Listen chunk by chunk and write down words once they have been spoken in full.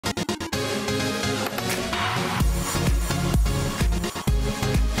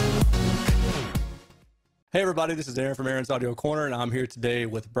Hey everybody, this is Aaron from Aaron's Audio Corner, and I'm here today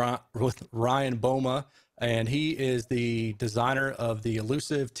with Ryan Bouma, and he is the designer of the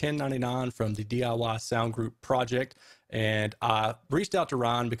elusive 1099 from the DIY Sound Group project. And I reached out to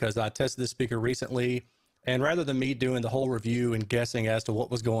Ryan because I tested this speaker recently, and rather than me doing the whole review and guessing as to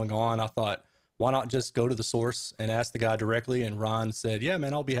what was going on, I thought, why not just go to the source and ask the guy directly? And Ryan said, "Yeah,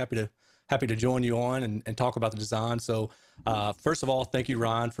 man, I'll be happy to join you on and talk about the design." So first of all, thank you,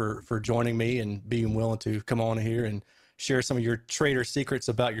 Ryan, for joining me and being willing to come on here and share some of your trader secrets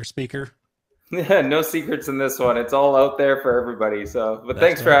about your speaker. Yeah, no secrets in this one. It's all out there for everybody. So, but That's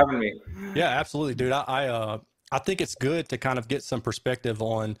thanks for right. having me. Yeah, absolutely, dude. I think it's good to kind of get some perspective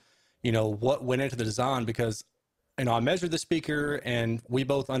on, what went into the design because, I measured the speaker and we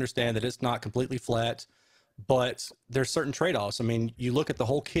both understand that it's not completely flat, but there's certain trade-offs. I mean, you look at the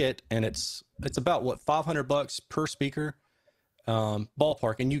whole kit and it's about what, $500 per speaker,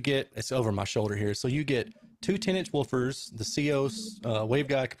 ballpark, and you get, it's over my shoulder here, so you get two 10-inch woofers, the CO's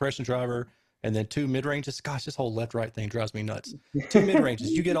waveguide compression driver, and then two mid-ranges. Gosh, this whole left right thing drives me nuts. Two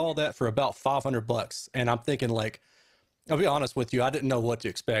mid-ranges, you get all that for about $500. And I'm thinking, like, I'll be honest with you, I didn't know what to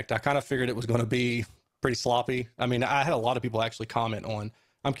expect. I kind of figured it was going to be pretty sloppy. I mean, I had a lot of people actually comment on,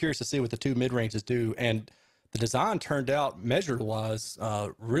 I'm curious to see what the two mid-ranges do, and the design turned out measured wise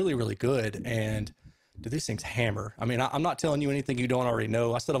really, really good. And do these things hammer? I mean, I'm not telling you anything you don't already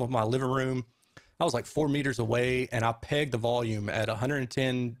know. I set up in my living room. I was like 4 meters away, and I pegged the volume at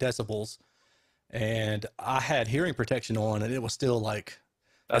 110 decibels, and I had hearing protection on, and it was still like,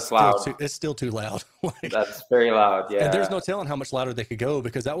 That's loud. it's still too loud. Like, That's very loud. and there's Yeah. no telling how much louder they could go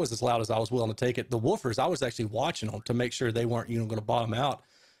because that was as loud as I was willing to take it. The woofers, I was actually watching them to make sure they weren't, going to bottom out.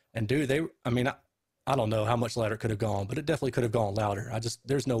 And dude, I don't know how much louder it could have gone, but it definitely could have gone louder.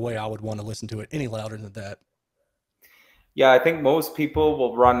 There's no way I would want to listen to it any louder than that. Yeah, I think most people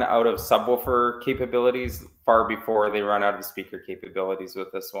will run out of subwoofer capabilities far before they run out of speaker capabilities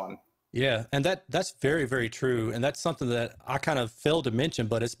with this one. Yeah, and that's very, very true. And that's something that I kind of failed to mention,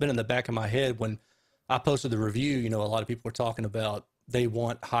 but it's been in the back of my head when I posted the review. A lot of people were talking about they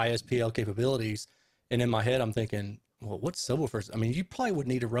want high SPL capabilities. And in my head, I'm thinking, well, what's subwoofers? I mean, you probably would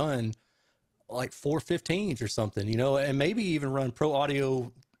need to run like 415s or something, and maybe even run Pro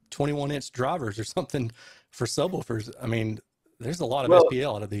Audio 21-inch drivers or something for subwoofers. I mean, there's a lot of Well,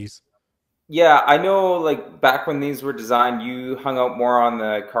 SPL out of these. yeah, I know like back when these were designed, you hung out more on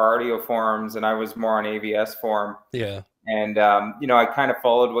the car audio forums and I was more on AVS forum. Yeah. And I kind of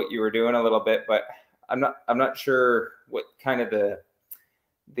followed what you were doing a little bit, but I'm not sure what kind of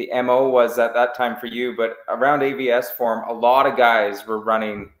the MO was at that time for you, but around AVS forum, a lot of guys were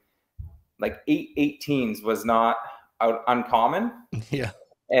running like 818s was not uncommon. Yeah.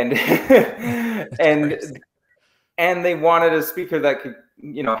 And That's and crazy. and they wanted a speaker that could,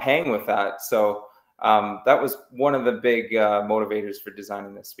 hang with that. So that was one of the big motivators for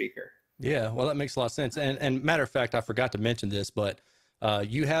designing this speaker. Yeah, well, that makes a lot of sense. And matter of fact, I forgot to mention this, but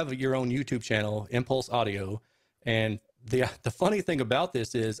you have your own YouTube channel, Impulse Audio, and the funny thing about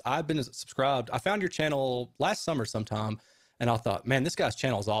this is I've been subscribed. I found your channel last summer sometime, and I thought, man, this guy's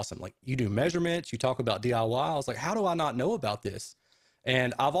channel is awesome. Like, you do measurements, you talk about DIY. I was like, how do I not know about this?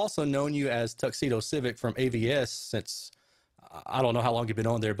 And I've also known you as Tuxedo Civic from AVS since I don't know how long you've been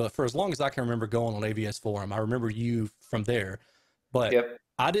on there, but for as long as I can remember going on AVS forum, I remember you from there. But Yep.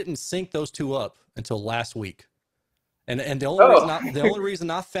 I didn't sync those two up until last week. And Oh, the only reason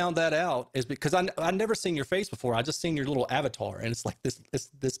I found that out is because I never seen your face before. I just seen your little avatar, and it's like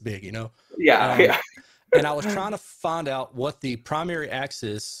this big, yeah, Um, yeah. and I was trying to find out what the primary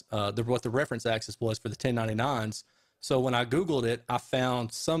axis, what the reference axis was for the 1099s. So when I Googled it, I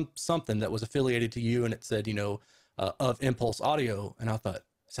found something that was affiliated to you, and it said, of Impulse Audio, and I thought,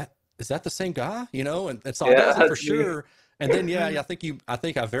 is that the same guy? And so I Yeah, wasn't for that's me. sure. And then yeah, I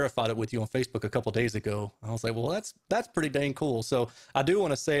think I verified it with you on Facebook a couple days ago. I was like, well, that's pretty dang cool. So I do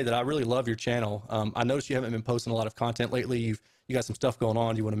want to say that I really love your channel. I noticed you haven't been posting a lot of content lately. You got some stuff going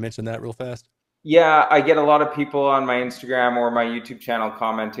on. Do you want to mention that real fast? Yeah, I get a lot of people on my Instagram or my YouTube channel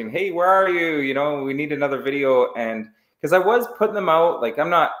commenting, "Hey, where are you? We need another video." And because I was putting them out, like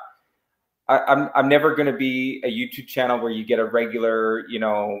I'm never going to be a YouTube channel where you get a regular,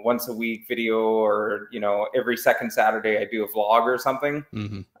 once a week video or, every second Saturday I do a vlog or something.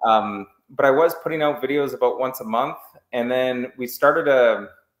 Mm-hmm. But I was putting out videos about once a month. And then we started a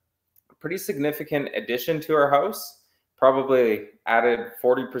pretty significant addition to our house, probably added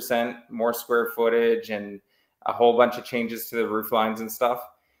 40% more square footage and a whole bunch of changes to the roof lines and stuff.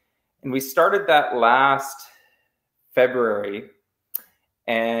 And we started that last February.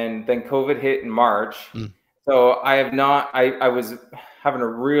 And then COVID hit in March. Mm. So I have not. I was having a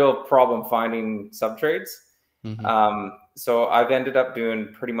real problem finding subtrades. Hmm. So I've ended up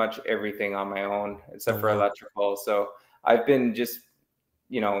doing pretty much everything on my own Oh, except for wow. electrical. So I've been just,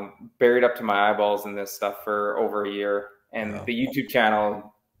 buried up to my eyeballs in this stuff for over a year. And Wow. the YouTube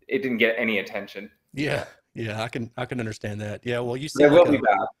channel, it didn't get any attention. Yeah. Yeah. Yeah. I can understand that. Yeah. Well, you But I seem like will be a,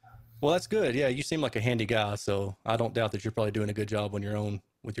 back. well, that's good. Yeah. You seem like a handy guy. So I don't doubt that you're probably doing a good job on your own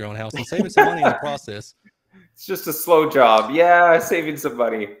with your own house and saving some money in the process. It's just a slow job. Yeah, saving some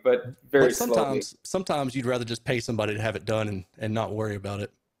money, but But very slowly. sometimes you'd rather just pay somebody to have it done and not worry about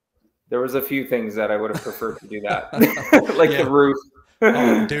it. There was a few things that I would have preferred to do that, like the Yeah. roof.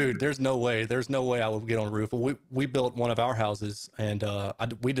 Oh, dude, there's no way I would get on a roof. We built one of our houses, and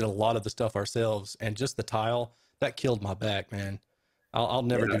we did a lot of the stuff ourselves, and just the tile that killed my back, man. I'll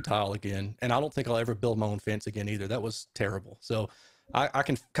never Yeah. do tile again, and I don't think I'll ever build my own fence again either. That was terrible. So I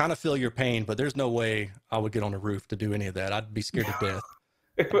can kind of feel your pain, but there's no way I would get on a roof to do any of that. I'd be scared to death.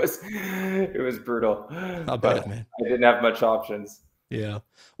 It was brutal, I but bet, man. I didn't have much options. Yeah.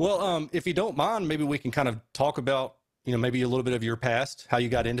 Well, if you don't mind, maybe we can kind of talk about, maybe a little bit of your past, how you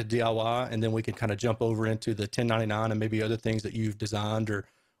got into DIY, and then we can kind of jump over into the 1099 and maybe other things that you've designed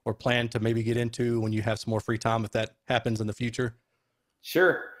or plan to maybe get into when you have some more free time, if that happens in the future.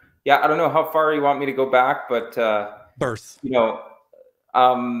 Sure. Yeah, I don't know how far you want me to go back, but Birth. you know,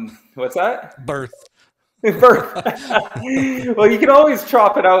 what's that? Birth. Birth. Well, you can always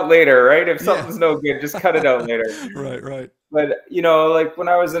chop it out later, right? If Yeah. something's no good, just cut it out later. Right, right. But like when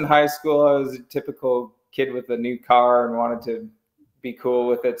I was in high school, I was a typical kid with a new car and wanted to be cool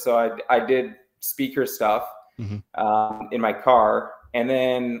with it. So I did speaker stuff Hmm. in my car. And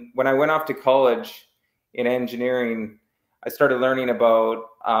then when I went off to college in engineering, I started learning about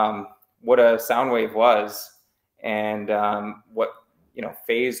what a sound wave was and what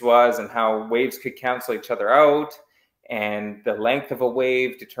phase was and how waves could cancel each other out, and the length of a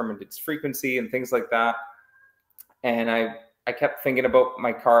wave determined its frequency and things like that. And I kept thinking about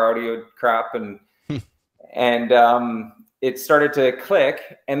my car audio crap, and it started to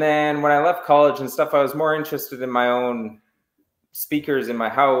click. And then when I left college and stuff, I was more interested in my own speakers in my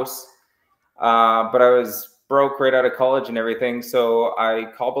house, but I was broke right out of college and everything. So I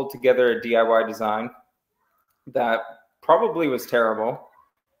cobbled together a DIY design that probably was terrible.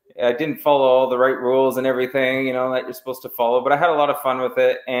 I didn't follow all the right rules and everything, that you're supposed to follow, but I had a lot of fun with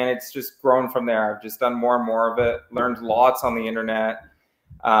it, and it's just grown from there. I've just done more and more of it, learned lots on the internet,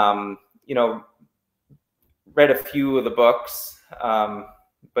 um, you know, read a few of the books,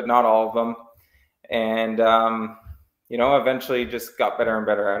 but not all of them. And, eventually just got better and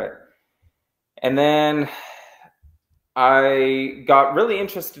better at it. And then I got really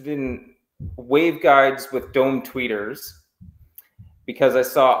interested in waveguides with dome tweeters, because I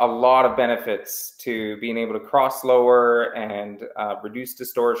saw a lot of benefits to being able to cross lower and reduce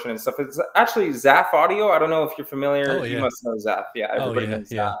distortion and stuff. It's actually Zaph Audio. I don't know if you're familiar. Oh, You yeah. must know Zaph. Yeah, Oh, everybody yeah.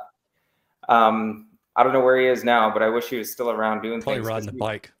 knows Yeah. Zaph. I don't know where he is now, but I wish he was still around doing Probably things. riding a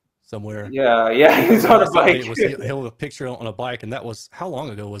bike somewhere. Yeah, he's The on a last bike. update was he'll have a picture on a bike, and that was, how long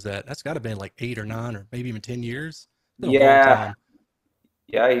ago was that? That's got to be like 8 or 9 or maybe even 10 years. It's been a long Yeah, time.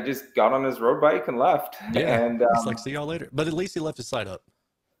 yeah, he just got on his road bike and left. Yeah. And He's like, see y'all later. But at least he left his site up.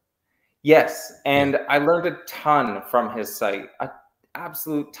 yes, Yeah. and I learned a ton from his site, an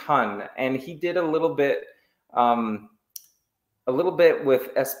absolute ton. And he did um, a little bit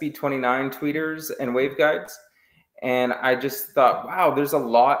with SB29 tweeters and waveguides. And I just thought, wow, there's a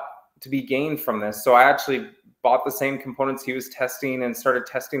lot to be gained from this. So I actually bought the same components he was testing and started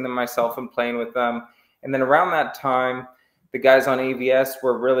testing them myself and playing with them. And then around that time, the guys on AVS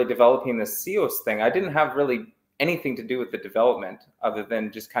were really developing the CEOS thing. I didn't have really anything to do with the development other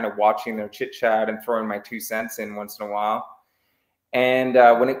than just kind of watching their chit chat and throwing my 2 cents in once in a while. And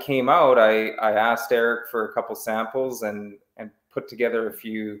when it came out, I asked Eric for a couple samples and put together a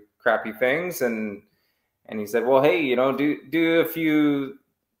few crappy things. And he said, well, hey, do a few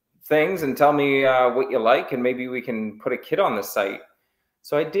things and tell me what you like, and maybe we can put a kit on the site.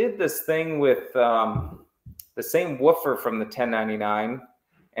 So I did this thing with the same woofer from the 1099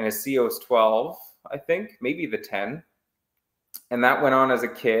 and a CEOS 12, I think, maybe the 10. And that went on as a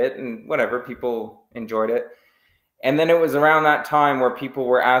kit, and whatever, people enjoyed it. And then it was around that time where people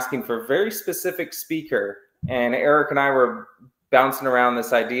were asking for a very specific speaker, and Eric and I were bouncing around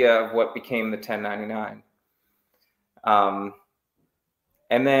this idea of what became the 1099.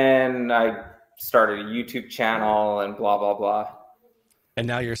 And then I started a YouTube channel and blah, blah, blah. And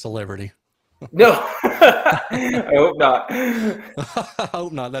now you're a celebrity. No, I hope not. I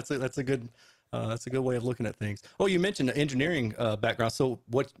hope not. That's a good way of looking at things. Oh, you mentioned the engineering background. So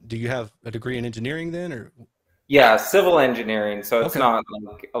what, do you have a degree in engineering then, or? Yeah, civil engineering. So it's Okay. not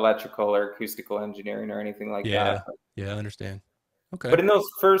like electrical or acoustical engineering or anything like Yeah. that. Yeah, I understand. Okay. But in those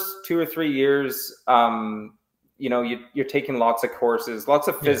first 2 or 3 years, you know, you're taking lots of courses, lots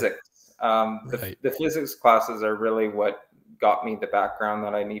of Yeah. physics. Right. The physics classes are really what got me the background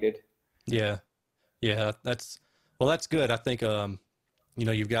that I needed. Yeah. Yeah. That's good. I think you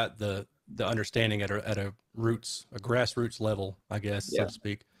know, you've got the understanding at a roots, a grassroots level, I guess, so Yeah. to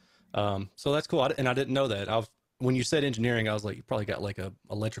speak. So that's cool. And I didn't know that. When you said engineering, I was like, you probably got like a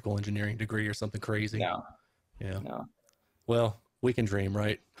electrical engineering degree or something crazy. No, Yeah. no. Well, we can dream,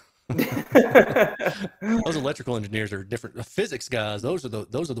 right? Those electrical engineers are different. The physics guys, those are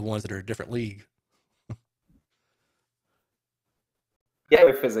the ones that are a different league.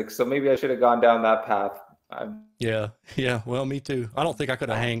 Yeah, physics. So maybe I should have gone down that path. I'm, Yeah. Yeah. Well, me too. I don't think I could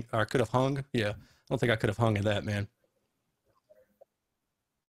have hung. Yeah. I don't think I could have hung in that, man.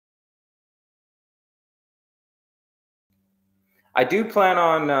 I do plan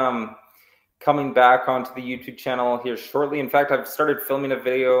on coming back onto the YouTube channel here shortly. In fact, I've started filming a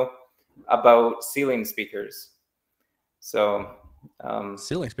video about ceiling speakers. So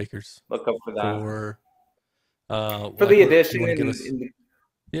Ceiling speakers look up for that. for For like the what you addition want to give in, us? in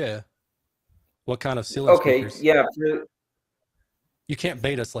the, what kind of ceiling okay, speakers? yeah. You can't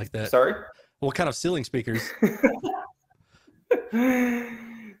bait us like that. Sorry. What kind of ceiling speakers?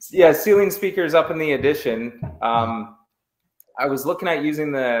 Yeah, ceiling speakers up in the addition. I was looking at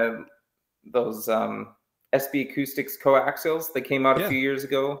using those SB Acoustics coaxials that came out a Yeah. few years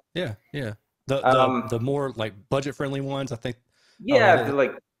ago. Yeah. Yeah. Um, The more like budget friendly ones, I think. Oh, yeah, they're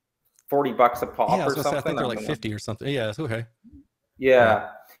like $40 a yeah. I pop was or gonna say I something. think I they're like don't know. 50 or something. Yeah. It's okay. Yeah. Yeah.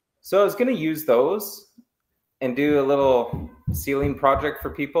 So I was going to use those and do a little ceiling project for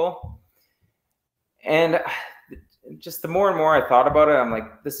people. And just the more and more I thought about it, I'm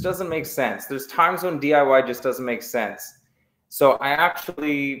like, this doesn't make sense. There's times when DIY just doesn't make sense. So I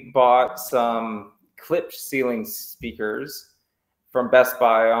actually bought some clipped ceiling speakers from Best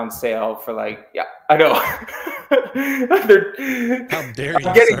Buy on sale for like, yeah, I know. How dare I'm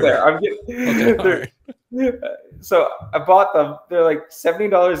you, getting sir? there. I'm getting. Okay. All right. So I bought them. They're like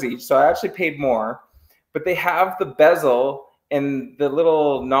 $70 each. So I actually paid more, but they have the bezel and the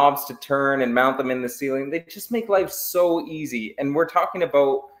little knobs to turn and mount them in the ceiling. They just make life so easy. And we're talking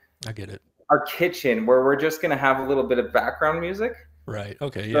about I get it. our kitchen where we're just going to have a little bit of background music. Right.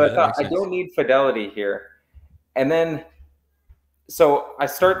 Okay. So Yeah, I that thought makes I sense. don't need fidelity here. And then, so I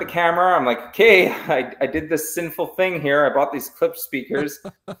start the camera. I'm like, okay, I did this sinful thing here. I bought these clip speakers.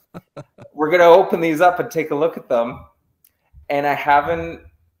 We're going to open these up and take a look at them. And I haven't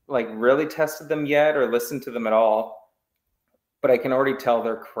like really tested them yet or listened to them at all, but I can already tell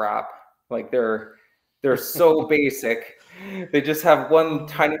they're crap. Like they're so basic. They just have one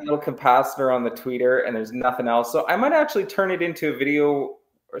tiny little capacitor on the tweeter and there's nothing else. So I might actually turn it into a video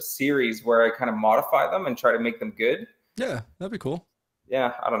or series where I kind of modify them and try to make them good. Yeah, that'd be cool.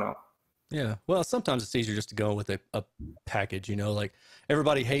 Yeah, I don't know. Yeah. Well, sometimes it's easier just to go with a package, you know, like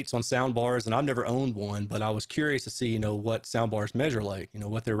everybody hates on sound bars and I've never owned one, but I was curious to see, you know, what sound bars measure like, you know,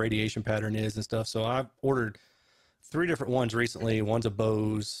 what their radiation pattern is and stuff. So I ordered 3 different ones recently. One's a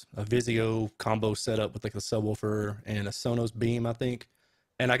Bose, a Vizio combo setup with like a subwoofer and a Sonos Beam, I think.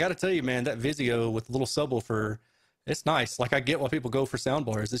 And I got to tell you, man, that Vizio with a little subwoofer, it's nice. Like I get why people go for sound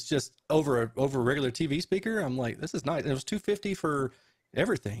bars. It's just over a regular TV speaker. I'm like, this is nice. And it was 250 for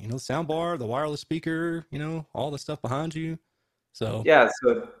everything, you know, the sound bar, the wireless speaker, you know, all the stuff behind you. So Yeah,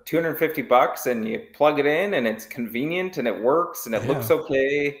 so $250 and you plug it in and it's convenient and it works and it yeah, looks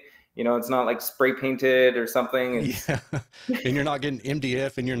okay. You know, it's not like spray painted or something. It's yeah. And you're not getting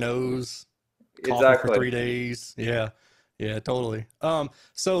MDF in your nose, coughing for exactly. 3 days. Yeah. Yeah, totally.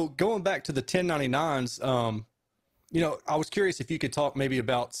 So going back to the 1099s, you know, I was curious if you could talk maybe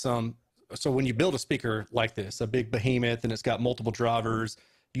about so when you build a speaker like this, a big behemoth and it's got multiple drivers,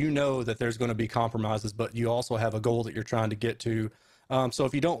 you know that there's going to be compromises, but you also have a goal that you're trying to get to. So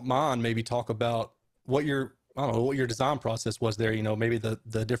if you don't mind, maybe talk about I don't know, what your design process was there, you know, maybe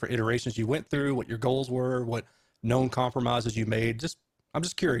the different iterations you went through, what your goals were, what known compromises you made. I'm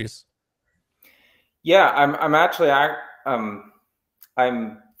just curious. Yeah, I'm actually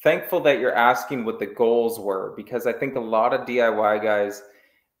I'm thankful that you're asking what the goals were because I think a lot of DIY guys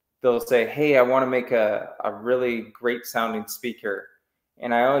they'll say, "Hey, I want to make a really great sounding speaker."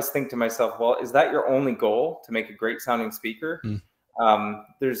 And I always think to myself, "Well, is that your only goal to make a great sounding speaker?" Mm,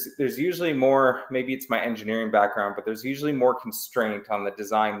 There's usually more, maybe it's my engineering background, but there's usually more constraint on the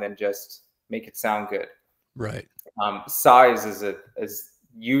design than just make it sound good. right. Size is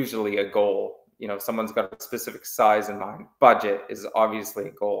usually a goal. You know, if someone's got a specific size in mind. Budget is obviously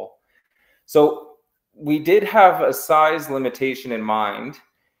a goal. So we did have a size limitation in mind,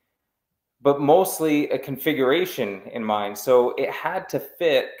 but mostly a configuration in mind. So it had to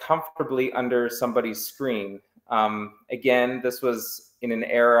fit comfortably under somebody's screen. Again, this was in an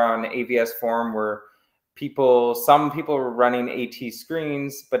era on AVS forum where some people were running AT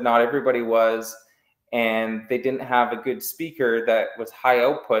screens, but not everybody was. And they didn't have a good speaker that was high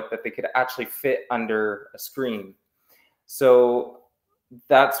output that they could actually fit under a screen. So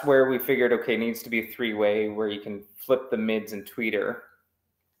that's where we figured, okay, it needs to be a three-way where you can flip the mids and tweeter.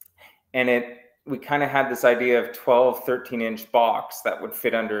 And we kind of had this idea of 12, 13-inch box that would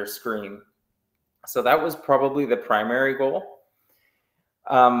fit under a screen. So that was probably the primary goal.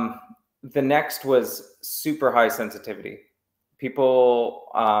 The next was super high sensitivity. People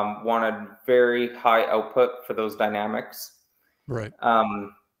wanted very high output for those dynamics. Right.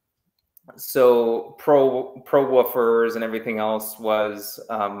 So pro woofers and everything else was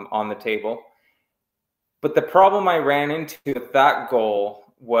on the table. But the problem I ran into with that goal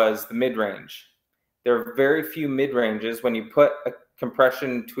was the mid-range. There are very few mid-ranges. When you put a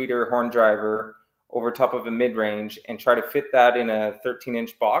compression tweeter horn driver over top of a mid-range and try to fit that in a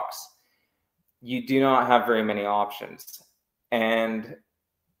 13-inch box, you do not have very many options. And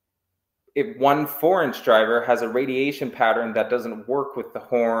one 4-inch driver has a radiation pattern that doesn't work with the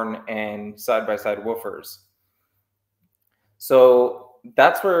horn and side-by-side woofers. So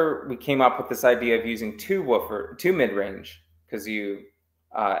that's where we came up with this idea of using two mid-range, because you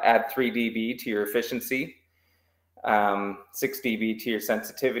add 3 dB to your efficiency, 6 dB to your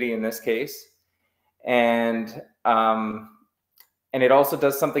sensitivity in this case. And it also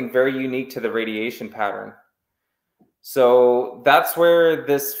does something very unique to the radiation pattern. So that's where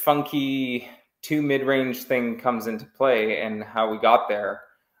this funky 2 mid-range thing comes into play and how we got there.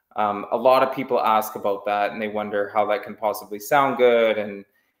 A lot of people ask about that and they wonder how that can possibly sound good and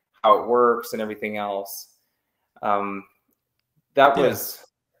how it works and everything else. And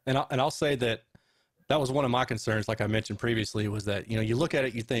I'll say that was one of my concerns, like I mentioned previously, was that, you look at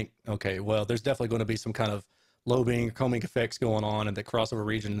it, you think, okay, well, there's definitely going to be some kind of lobing or combing effects going on in the crossover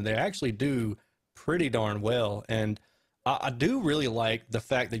region, and they actually do pretty darn well. And I do really like the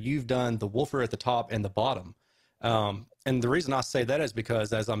fact that you've done the woofer at the top and the bottom. And the reason I say that is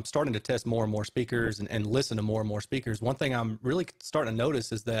because as I'm starting to test more and more speakers and listen to more and more speakers, one thing I'm really starting to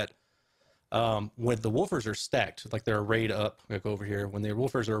notice is that when the woofers are stacked, like they're arrayed up, I'll go over here, when the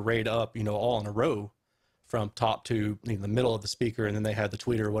woofers are arrayed up, all in a row from top to the middle of the speaker, and then they have the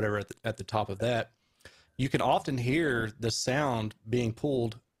tweeter or whatever at the top of that, you can often hear the sound being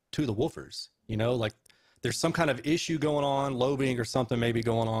pulled to the woofers, like there's some kind of issue going on, lobing or something maybe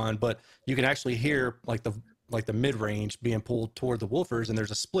going on, but you can actually hear like the mid-range being pulled toward the woofers, and there's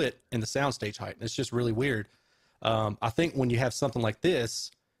a split in the soundstage height. It's just really weird. I think when you have something like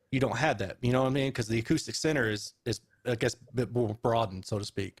this, you don't have that, you know what I mean? Because the acoustic center is I guess a bit more broadened, so to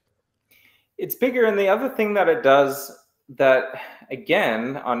speak. It's bigger, and the other thing that it does that,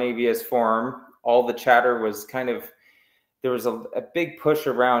 again, on AVS forum, all the chatter was there was a big push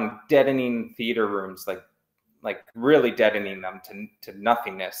around deadening theater rooms, like really deadening them to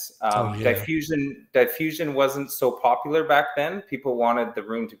nothingness. Diffusion wasn't so popular back then. People wanted the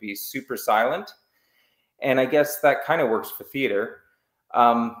room to be super silent. And I guess that kind of works for theater.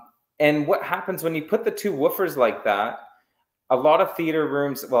 And what happens when you put the two woofers like that, a lot of theater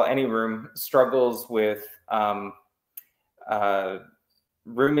rooms, well, any room, struggles with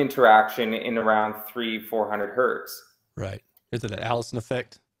room interaction in around 300-400 hertz. Right. Is it an Allison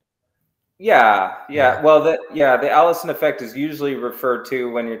effect? Yeah. Well, the Allison effect is usually referred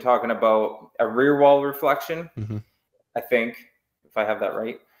to when you're talking about a rear wall reflection. Mm-hmm. I think, if I have that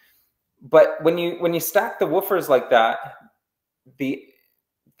right. But when you stack the woofers like that, the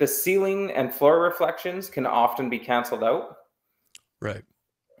ceiling and floor reflections can often be canceled out. Right.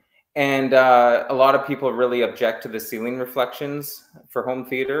 And a lot of people really object to the ceiling reflections for home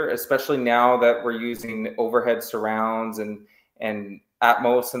theater, especially now that we're using overhead surrounds and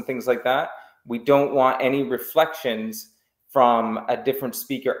Atmos and things like that. We don't want any reflections from a different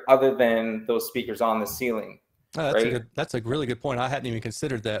speaker other than those speakers on the ceiling. Oh, right? That's a really good point. I hadn't even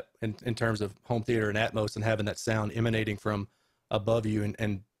considered that in terms of home theater and Atmos and having that sound emanating from above you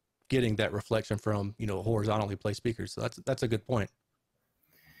and getting that reflection from, horizontally placed speakers. So that's a good point.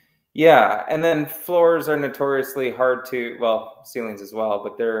 Yeah, and then floors are notoriously hard to, well, ceilings as well,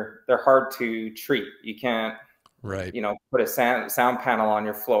 but they're hard to treat. You can't, right, put a sound panel on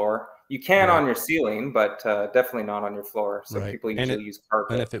your floor. You can on your ceiling, but definitely not on your floor. So people usually use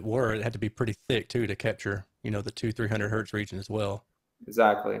carpet. And if it were, it had to be pretty thick too to capture, the 200-300 hertz region as well.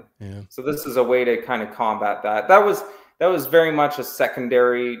 Exactly. Yeah. So this is a way to kind of combat that. That that was very much a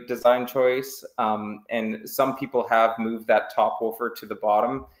secondary design choice. And some people have moved that top woofer to the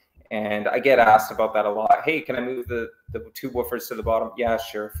bottom. And I get asked about that a lot. Hey, can I move the two woofers to the bottom? Yeah,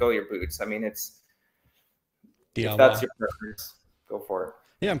 sure. Fill your boots. I mean, it's DIY. if that's your preference, go for it.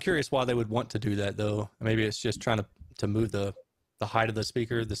 Yeah, I'm curious why they would want to do that though. Maybe it's just trying to move the height of the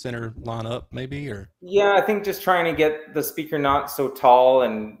speaker, the center line up, maybe, or yeah, I think just trying to get the speaker not so tall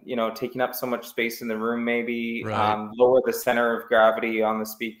and taking up so much space in the room, maybe right. Lower the center of gravity on the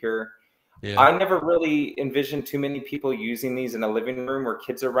speaker. Yeah. I never really envisioned too many people using these in a living room where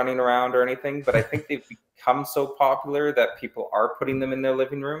kids are running around or anything, but I think they've become so popular that people are putting them in their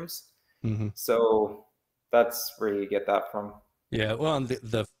living rooms. Mm-hmm. So that's where you get that from. Yeah, well, and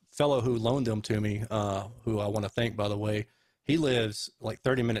the fellow who loaned them to me, who I want to thank, by the way, he lives like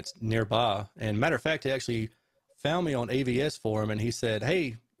 30 minutes nearby. And matter of fact, he actually found me on AVS for him, and he said,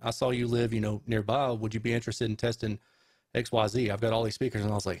 "Hey, I saw you live, nearby. Would you be interested in testing XYZ? I've got all these speakers."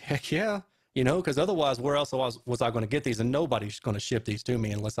 And I was like, "Heck yeah." Because otherwise, where else was I going to get these? And nobody's going to ship these to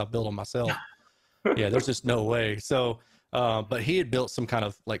me unless I build them myself. Yeah, there's just no way. So, but he had built some kind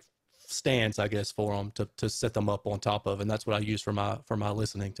of like stands, I guess, for them to set them up on top of, and that's what I use for my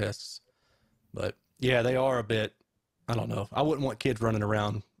listening tests. But yeah, they are a bit, I don't know. I wouldn't want kids running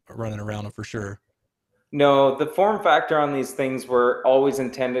around them for sure. No, the form factor on these things were always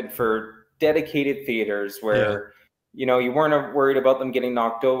intended for dedicated theaters where, you weren't worried about them getting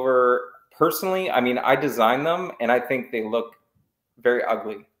knocked over. Personally, I mean, I designed them and I think they look very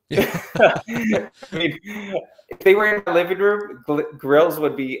ugly. Yeah. I mean, if they were in my living room, grills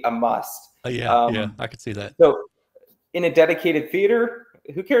would be a must. Yeah, I could see that. So in a dedicated theater,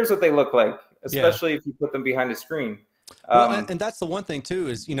 who cares what they look like, especially if you put them behind a screen. Well, and that's the one thing too,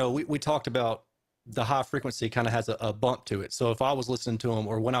 is, we talked about the high frequency kind of has a bump to it. So if I was listening to them,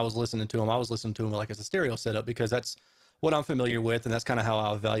 or when I was listening to them, I was listening to them like as a stereo setup, because that's what I'm familiar with. And that's kind of how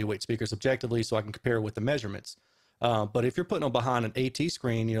I evaluate speakers objectively, so I can compare with the measurements. But if you're putting them behind an AT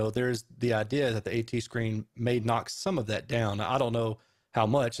screen, there's the idea that the AT screen may knock some of that down. Now, I don't know how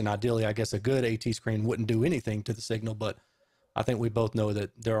much, and ideally, I guess a good AT screen wouldn't do anything to the signal, but I think we both know that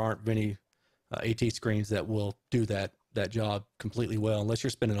there aren't many AT screens that will do that job completely well, unless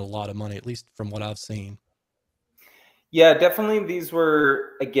you're spending a lot of money, at least from what I've seen. Yeah, definitely. These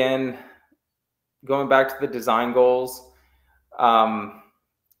were, again, going back to the design goals.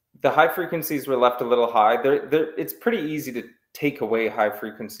 The high frequencies were left a little high. It's pretty easy to take away high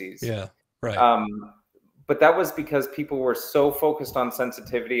frequencies. Yeah, right. But that was because people were so focused on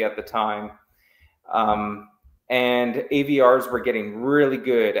sensitivity at the time. And AVRs were getting really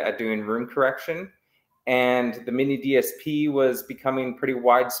good at doing room correction. And the mini DSP was becoming pretty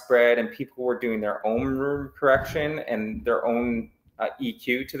widespread, and people were doing their own room correction and their own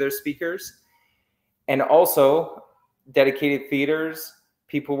EQ to their speakers. And also, dedicated theaters,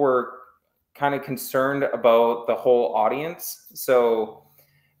 people were kind of concerned about the whole audience. So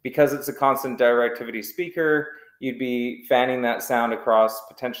because it's a constant directivity speaker, you'd be fanning that sound across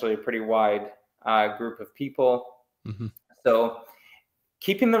potentially a pretty wide group of people. Mm-hmm. So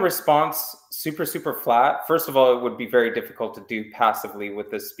keeping the response super, super flat, first of all, it would be very difficult to do passively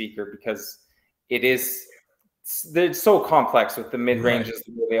with this speaker, because they're so complex with the mid-ranges,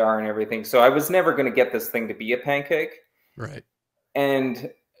 the way they are and everything. So I was never going to get this thing to be a pancake. Right. And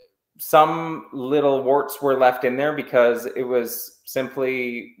some little warts were left in there because it was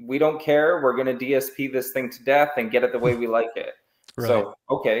simply, we don't care. We're going to DSP this thing to death and get it the way we like it. Right. So,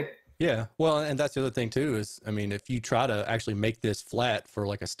 okay. Yeah. Well, and that's the other thing too, is, I mean, if you try to actually make this flat for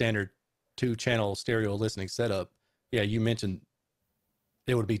like a standard 2-channel stereo listening setup, yeah, you mentioned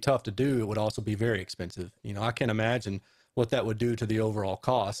it would be tough to do. It would also be very expensive. I can't imagine what that would do to the overall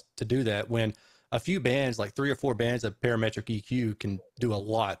cost to do that, when a few bands, like 3 or 4 bands of parametric EQ, can do a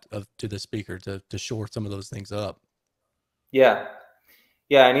lot to the speaker to shore some of those things up. Yeah.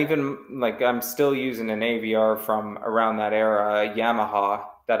 Yeah. And even like, I'm still using an AVR from around that era, Yamaha,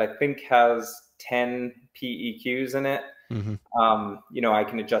 that I think has 10 PEQs in it. Mm-hmm. I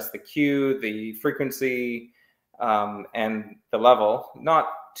can adjust the Q, the frequency, and the level, not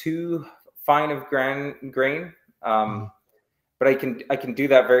too fine of grain. Mm-hmm. But I can do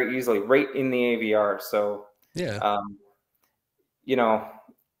that very easily right in the AVR. So yeah,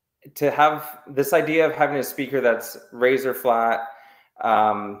 to have this idea of having a speaker that's razor flat,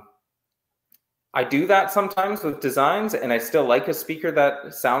 I do that sometimes with designs, and I still like a speaker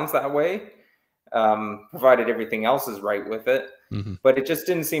that sounds that way, provided everything else is right with it. Mm-hmm. But it just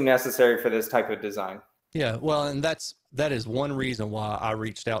didn't seem necessary for this type of design. Yeah, well, and that is one reason why I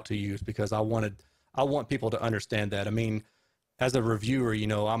reached out to you, is because I want people to understand that. I mean, as a reviewer, you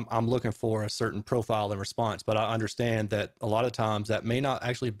know, I'm looking for a certain profile and response, but I understand that a lot of times that may not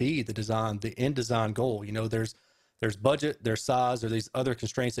actually be the end design goal. You know, there's budget, there's size, or these other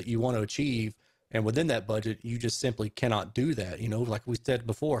constraints that you want to achieve. And within that budget, you just simply cannot do that. You know, like we said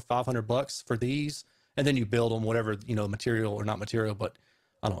before, $500 for these, and then you build them whatever, you know, material or not material, but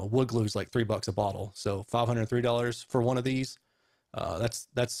I don't know, wood glue is like $3 a bottle. So $503 for one of these.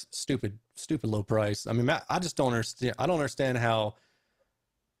 That's stupid low price. I mean, I just don't understand. I don't understand how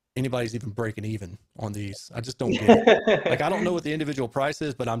anybody's even breaking even on these. I just don't get it. Like, I don't know what the individual price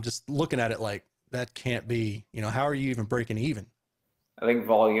is, but I'm just looking at it like that can't be, you know, how are you even breaking even? I think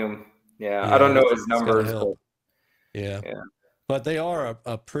volume. Yeah. I Yeah, don't know his it's gotta numbers, but help. Yeah. yeah. But they are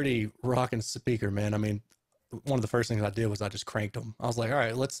a pretty rocking speaker, man. I mean, one of the first things I did was I just cranked them. I was like, all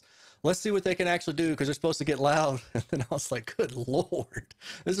right, let's see what they can actually do because they're supposed to get loud. And then I was like, good Lord,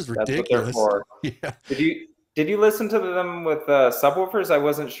 this is That's what they're ridiculous. for. Yeah. Did you listen to them with subwoofers? I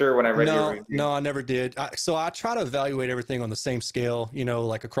wasn't sure when I read your review. No, I never did. So I try to evaluate everything on the same scale, you know,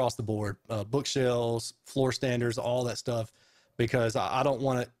 like across the board, bookshelves, floor standers, all that stuff, because I don't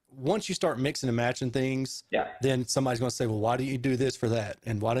want to, once you start mixing and matching things, Yeah. then somebody's going to say, well, why don't you do this for that?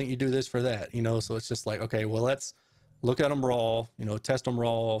 And why don't you do this for that? You know, so it's just like, okay, well, let's look at them raw, you know, test them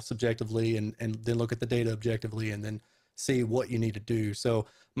raw subjectively, and then look at the data objectively, and then see what you need to do. So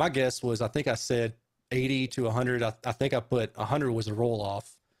my guess was, I think I said 80 to 100. I think I put 100 was a roll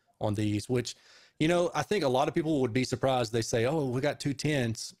off on these, which, you know, I think a lot of people would be surprised. They say, oh, we got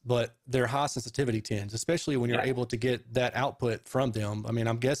 210s, but they're high sensitivity 10s, especially when you're able to get that output from them. I mean,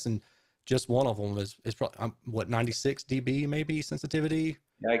 I'm guessing just one of them is probably, what, 96 dB maybe sensitivity.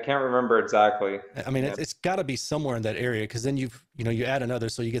 Yeah, I can't remember exactly. I mean, Yeah. it's got to be somewhere in that area, because then you add another,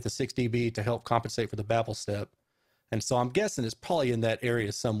 so you get the 6 dB to help compensate for the babble step. And so I'm guessing it's probably in that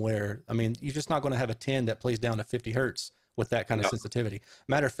area somewhere. I mean, you're just not going to have a 10 that plays down to 50 hertz with that kind of sensitivity.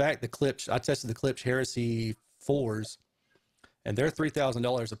 Matter of fact, I tested the Klipsch Heresy 4s, and they're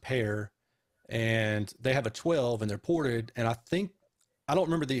 $3,000 a pair, and they have a 12 and they're ported. And I don't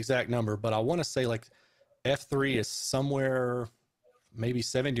remember the exact number, but I want to say like F3 is somewhere maybe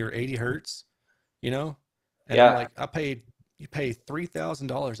 70 or 80 hertz, you know? And I'm like, you pay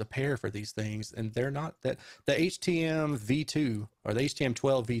 $3,000 a pair for these things, and they're not that. The HTM V2 or the HTM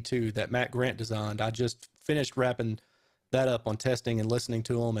 12 V2 that Matt Grant designed, I just finished wrapping that up on testing and listening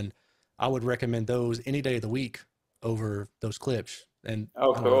to them, and I would recommend those any day of the week over those Klipsch. And I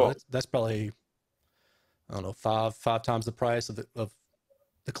don't know, that's probably, I don't know, five times the price of the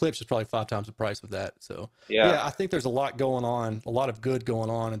Klipsch is probably 5 times the price of that. So yeah, I think there's a lot going on, a lot of good going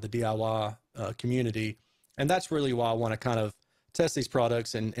on in the DIY community. And that's really why I want to kind of test these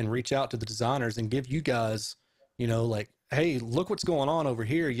products and reach out to the designers and give you guys, you know, like, hey, look what's going on over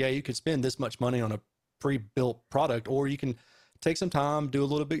here. Yeah, you could spend this much money on a pre-built product, or you can take some time, do a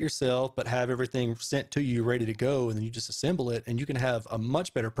little bit yourself, but have everything sent to you ready to go. And then you just assemble it, and you can have a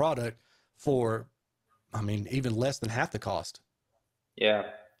much better product for, I mean, even less than half the cost. Yeah.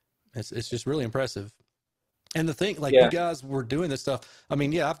 It's just really impressive. And the thing, like, you guys were doing this stuff. I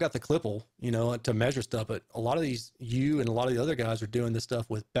mean, yeah, I've got the Klippel, you know, to measure stuff, but a lot of you and a lot of the other guys are doing this stuff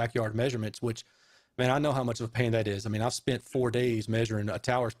with backyard measurements, which, man, I know how much of a pain that is. I mean, I've spent 4 days measuring a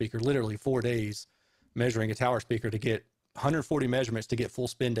tower speaker, literally 4 days measuring a tower speaker to get 140 measurements to get full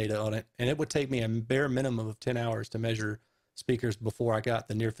spin data on it. And it would take me a bare minimum of 10 hours to measure speakers before I got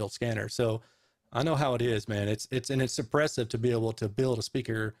the near field scanner. So I know how it is, man. It's impressive to be able to build a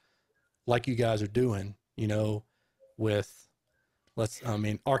speaker like you guys are doing, you know, with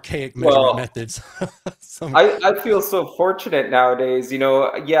archaic measurement methods. I feel so fortunate nowadays. You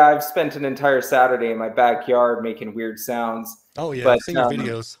know, yeah, I've spent an entire Saturday in my backyard making weird sounds. Oh yeah, I've seen your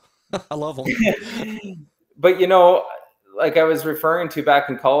videos. I love them. But you know, like I was referring to back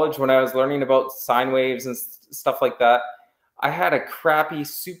in college when I was learning about sine waves and stuff like that, I had a crappy,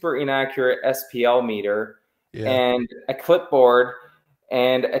 super inaccurate SPL meter and a clipboard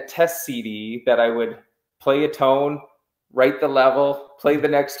and a test CD that I would play a tone, write the level, play the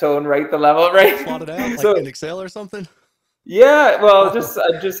next tone, write the level, right? Plot it out like in Excel or something? Yeah, well,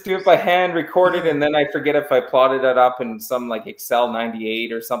 I just do it by hand, record it, and then I forget if I plotted it up in some like Excel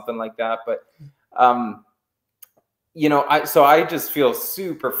 98 or something like that. But you know, I just feel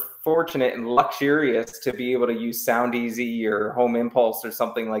super fortunate and luxurious to be able to use SoundEasy or Home Impulse or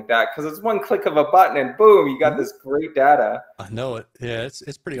something like that, because it's one click of a button and boom, you got this great data. I know it. Yeah,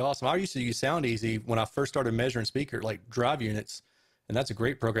 it's pretty awesome. I used to use SoundEasy when I first started measuring speaker, like drive units, and that's a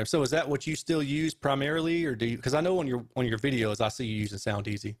great program. So is that what you still use primarily, or do you? Because I know on your videos I see you using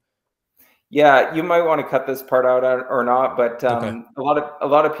SoundEasy. Yeah, you might want to cut this part out or not, but a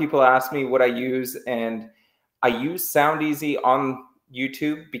lot of people ask me what I use, and I use Sound Easy on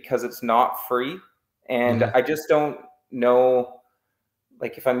YouTube because it's not free. And Mhm. I just don't know,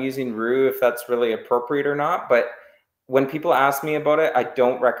 like, if I'm using Rue, if that's really appropriate or not. But when people ask me about it, I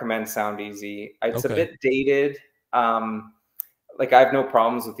don't recommend Sound Easy. It's a Okay. bit dated. Um, like, I have no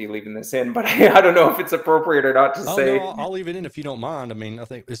problems with you leaving this in, but I don't know if it's appropriate or not to Oh no, say. I'll leave it in if you don't mind. I mean, I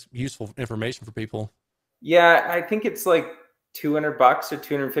think it's useful information for people. Yeah, I think it's like $200 or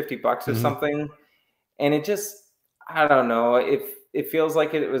 $250 or Hmm. something. And it just, I don't know, it feels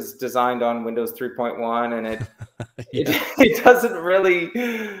like it was designed on Windows 3.1, and it Yeah. it doesn't really,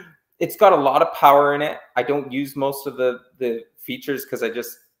 it's got a lot of power in it. I don't use most of the features because I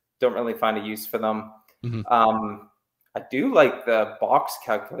just don't really find a use for them. Hmm. I do like the box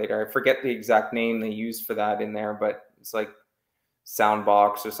calculator. I forget the exact name they use for that in there, but it's like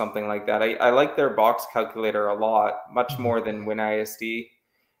Soundbox or something like that. I like their box calculator a lot, much Hmm. more than WinISD.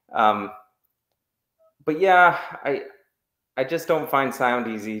 Um, but yeah, I just don't find Sound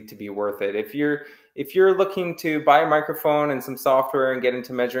Easy to be worth it. If you're looking to buy a microphone and some software and get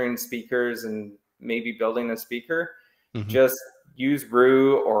into measuring speakers and maybe building a speaker, Hmm. just use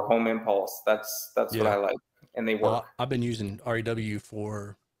Rue or Home Impulse. That's what Yeah. I like, and they Oh, work. I've been using REW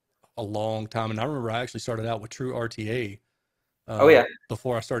for a long time, and I remember I actually started out with True RTA Oh yeah,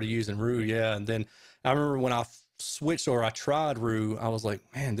 before I started using Rue. Yeah, and then I remember when I switched or I tried Rue, I was like,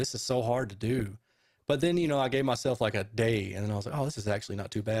 man, this is so hard to do. But then, I gave myself like a day, and then I was like, oh, this is actually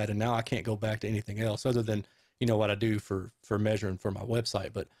not too bad. And now I can't go back to anything else other than, what I do for measuring for my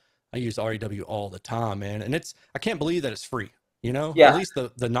website. But I use REW all the time, man. And I can't believe that it's free. At yeah, least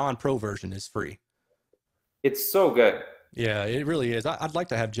the non-pro version is free. it's so good. Yeah, it really is. I'd like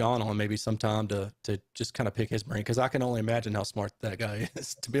to have John on maybe sometime to just kind of pick his brain because I can only imagine how smart that guy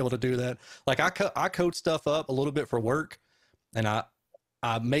is to be able to do that. Like I code stuff up a little bit for work, and I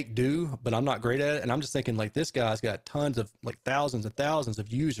make do, but I'm not great at it. And I'm just thinking like this guy's got tons of like thousands and thousands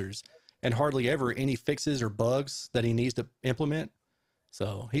of users, and hardly ever any fixes or bugs that he needs to implement.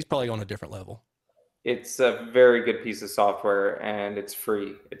 So he's probably on a different level. It's a very good piece of software, and it's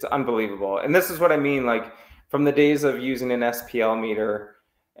free. It's unbelievable. And this is what I mean, like, from the days of using an SPL meter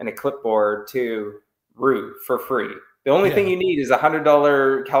and a clipboard to Root for free. The only thing Yeah, you need is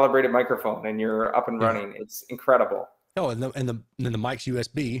 $100 calibrated microphone, and you're up and yeah. running. It's incredible. Oh, and the mic's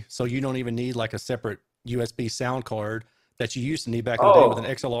USB, so you don't even need like a separate USB sound card that you used to need back in the day with an Oh,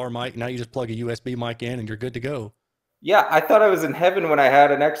 XLR mic. Now you just plug a USB mic in and you're good to go. yeah. I thought I was in heaven when I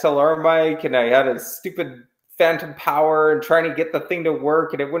had an XLR mic and I had a stupid phantom power and trying to get the thing to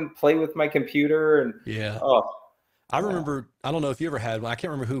work, and it wouldn't play with my computer. And Yeah. oh, I yeah. remember, I don't know if you ever had one. I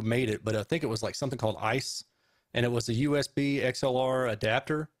can't remember who made it, but I think it was like something called Ice, and it was a USB XLR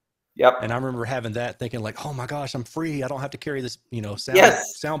adapter. And I Yep. remember having that thinking like, "Oh my gosh, I'm free. I don't have to carry this,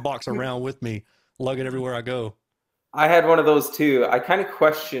 Yes. sound box around with me, lug it everywhere I go." I had one of those too. I kind of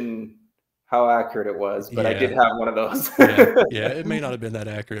question how accurate it was, but I did Yeah. have one of those. Yeah. Yeah, it may not have been that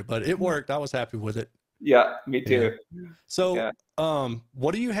accurate, but it worked. I was happy with it. Yeah, me Yeah. too. So, Yeah.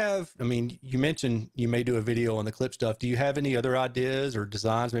 what do you have? I mean, you mentioned you may do a video on the clip stuff. Do you have any other ideas or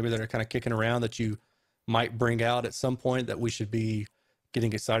designs maybe that are kind of kicking around that you might bring out at some point that we should be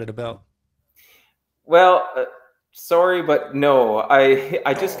getting excited about? Well, sorry, but no.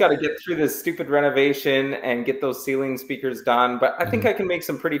 I just got to get through this stupid renovation and get those ceiling speakers done. But I think Hmm. I can make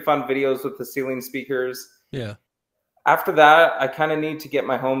some pretty fun videos with the ceiling speakers. Yeah. After that, I kind of need to get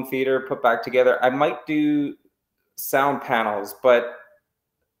my home theater put back together. I might do sound panels, but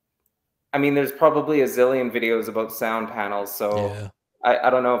I mean, there's probably a zillion videos about sound panels, so Yeah.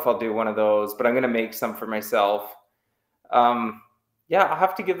 I don't know if I'll do one of those, but I'm gonna make some for myself. Um, yeah, I'll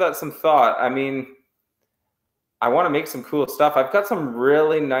have to give that some thought. I mean, I want to make some cool stuff. I've got some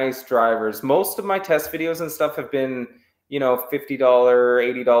really nice drivers. Most of my test videos and stuff have been, $50,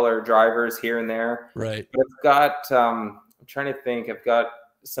 $80 drivers here and there. Right. But I've got, I'm trying to think, I've got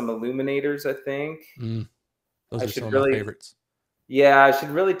some illuminators, I think. Mm, those I are some should of my really, favorites. yeah, I should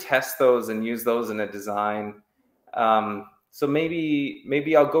really test those and use those in a design. So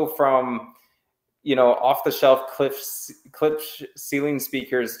maybe I'll go from off the shelf clip ceiling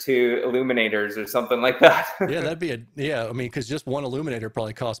speakers to illuminators or something like that. Yeah, yeah. I mean, because just one illuminator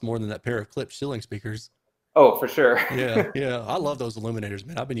probably costs more than that pair of clip ceiling speakers. Oh, for sure. Yeah, yeah. I love those illuminators,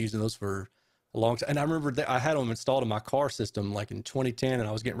 man. I've been using those for a long time. And I remember that I had them installed in my car system like in 2010, and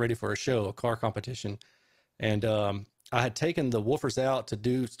I was getting ready for a show, a car competition. And I had taken the woofers out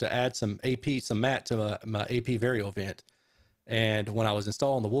to add some some mat to my AP Vario event. And when I was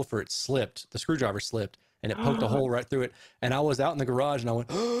installing the woofer, it slipped. The screwdriver slipped, and it poked a hole right through it. And I was out in the garage, and I went,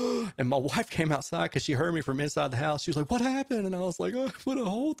 And my wife came outside because she heard me from inside the house. She was like, "What happened?" And I was like, "Oh, I put a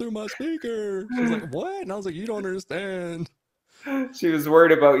hole through my speaker." She was like, "What?" And I was like, "You don't understand." She was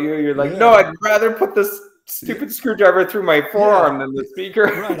worried about you. You're like, no, Yeah. I'd rather put this Yeah. stupid screwdriver through my forearm than the speaker.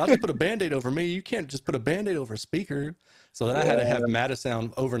 Right. I'll just put a Band-Aid over me. You can't just put a Band-Aid over a speaker. So then I had to have Yeah.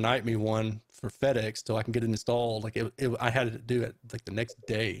 Madison overnight me one for FedEx till I can get it installed. Like I had to do it like the next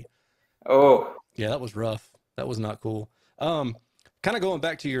day. Oh, Yeah, that was rough. That was not cool. Um, Kind of going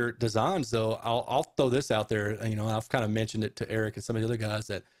back to your designs though, I'll throw this out there. You know, I've kind of mentioned it to Eric and some of the other guys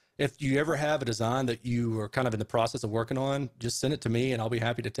that if you ever have a design that you are kind of in the process of working on, just send it to me and I'll be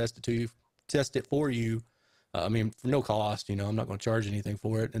happy to test it for you. I mean, for no cost, you know, I'm not going to charge anything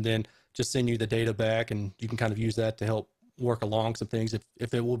for it. And then just send you the data back and you can kind of use that to help work along some things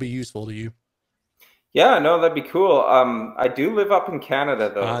if it will be useful to you. yeah, no, that'd be cool. I do live up in Canada I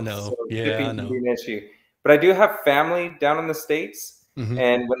though, so know. Yeah, I shipping can be know. an issue. But I do have family down in the States, Hmm.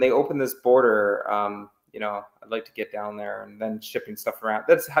 and when they open this border, I'd like to get down there and then shipping stuff around.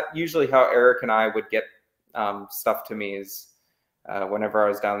 That's usually how Eric and I would get stuff to me is whenever I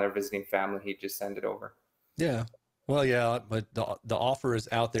was down there visiting family, he'd just send it over. Yeah. Well, yeah, but the offer is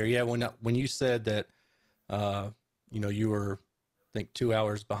out there. Yeah, when you said that, uh, you know, you were, I think 2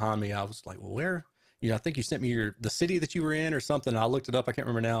 hours behind me, I was like, well, where? You know, I think you sent me the city that you were in or something. I looked it up. I can't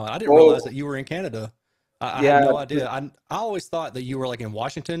remember now. I didn't realize that Oh, you were in Canada. I had yeah. no idea. I always thought that you were like in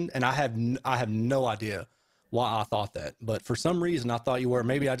Washington, and I have no idea why I thought that. But for some reason, I thought you were.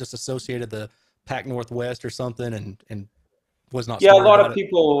 Maybe I just associated the Pac Northwest or something, and was not Yeah, a smart lot about of it.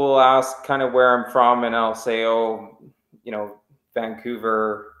 people will ask kind of where I'm from, and I'll say, oh,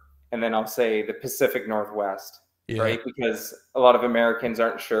 Vancouver, and then I'll say the Pacific Northwest, Yeah. right? Because a lot of Americans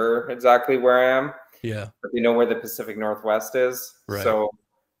aren't sure exactly where I am, Yeah. but they know where the Pacific Northwest is. Right. So,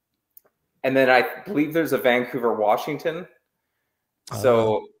 and then I believe there's a Vancouver, Washington. Oh,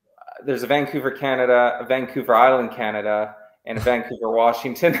 So there's a Vancouver, Canada, a Vancouver Island, Canada, and a Vancouver,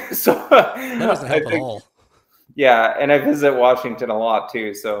 Washington. So that doesn't I help at think, all. yeah, and I visit Washington a lot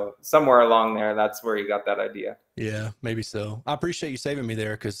too. So somewhere along there, that's where you got that idea. Yeah, maybe so. I appreciate you saving me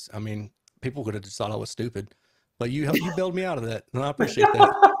there because I mean, people could have just thought I was stupid, but you bailed me out of that, and I appreciate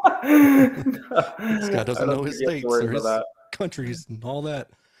that. This guy I doesn't don't know his think you have to states worry or about his that. countries and all that.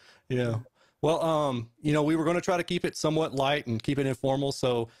 Yeah. Well, you know, we were going to try to keep it somewhat light and keep it informal.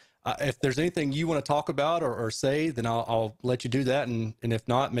 So, if there's anything you want to talk about or say, then I'll let you do that. And if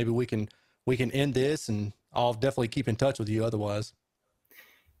not, maybe we can end this, and I'll definitely keep in touch with you otherwise.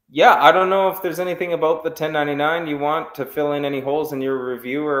 Yeah, I don't know if there's anything about the 1099 you want to fill in any holes in your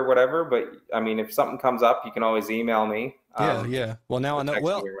review or whatever, but I mean, if something comes up, you can always email me Yeah, yeah. Well, now I or know. text me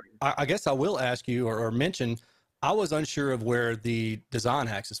Well, or whatever. I guess I will ask you or mention. I was unsure of where the design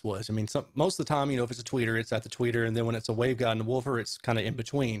axis was. I mean, most of the time, you know, if it's a tweeter, it's at the tweeter, and then when it's a waveguide and a woofer, it's kind of in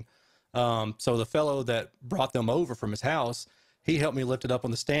between. So the fellow that brought them over from his house, he helped me lift it up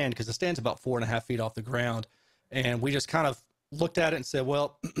on the stand because the stand's about 4.5 feet off the ground, and we just kind of looked at it and said,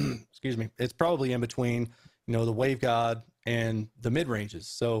 well, excuse me, it's probably in between, you know, the waveguide and the mid ranges.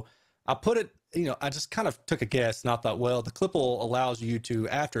 So I put it, you know, I just kind of took a guess and I thought, well, the Clipple allows you to,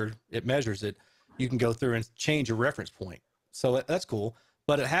 after it measures it, you can go through and change your reference point. So that's cool.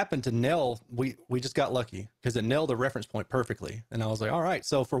 But it happened to nail, we just got lucky because it nailed the reference point perfectly. And I was like, all right,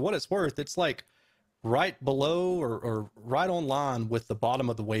 so for what it's worth, it's like right below or right on line with the bottom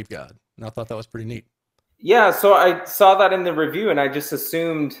of the waveguide. And I thought that was pretty neat. Yeah, so I saw that in the review and I just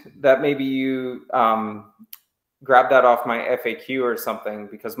assumed that maybe you grabbed that off my FAQ or something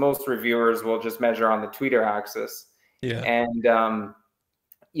because most reviewers will just measure on the tweeter axis. Yeah. And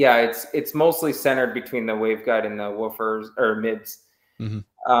yeah, it's mostly centered between the waveguide and the woofers or mids.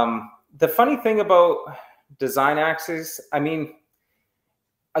 Mm-hmm. The funny thing about design axes, I mean,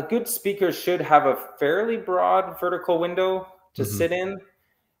 a good speaker should have a fairly broad vertical window to Mm-hmm. sit in.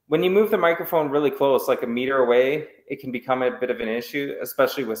 When you move the microphone really close, like a meter away, it can become a bit of an issue,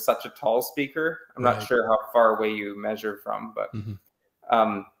 especially with such a tall speaker. I'm not Right. sure how far away you measure from, but Mm-hmm.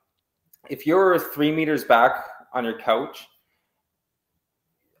 um, if you're 3 meters back on your couch,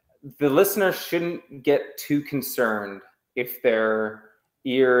 the listener shouldn't get too concerned if their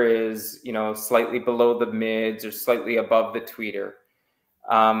ear is, slightly below the mids or slightly above the tweeter.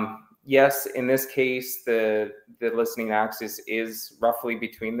 Yes, in this case, the listening axis is roughly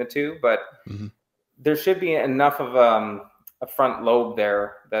between the two, but Mm-hmm. there should be enough of a front lobe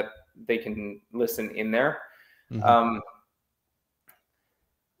there that they can listen in there. Mm-hmm.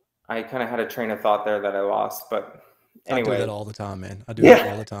 I kind of had a train of thought there that I lost, but I do anyway. that all the time, man. I do that all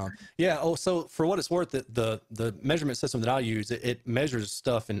Yeah. the time. Yeah. Oh, so for what it's worth, the measurement system that I use, it measures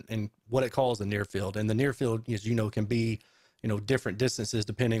stuff in what it calls the near field. And the near field, as you know, can be, different distances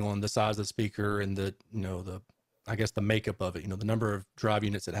depending on the size of the speaker and the, I guess the makeup of it, the number of drive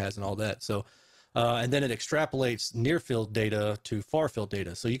units it has and all that. So, and then it extrapolates near field data to far field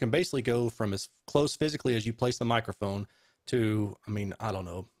data. So you can basically go from as close physically as you place the microphone to, I mean, I don't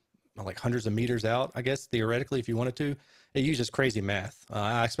know, like hundreds of meters out, I guess, theoretically, if you wanted to. It uses crazy math.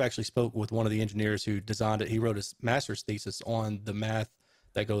 I actually spoke with one of the engineers who designed it. He wrote his master's thesis on the math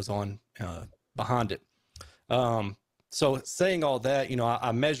that goes on behind it. So saying all that,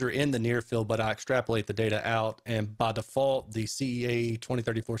 I measure in the near field, but I extrapolate the data out. And by default, the CEA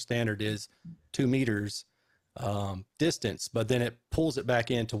 2034 standard is 2 meters distance, but then it pulls it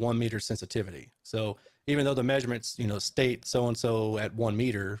back into 1 meter sensitivity. So even though the measurements, state so-and-so at 1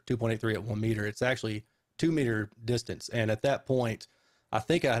 meter, 2.83 at 1 meter, it's actually 2 meter distance. And at that point, I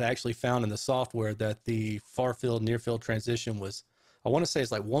think I had actually found in the software that the far field, near field transition was, I want to say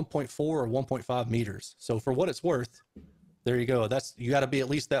it's like 1.4 or 1.5 meters. So for what it's worth, there you go. You got to be at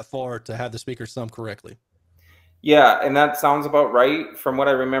least that far to have the speaker sum correctly. Yeah, and that sounds about right from what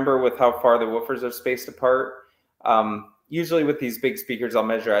I remember with how far the woofers are spaced apart. Usually with these big speakers, I'll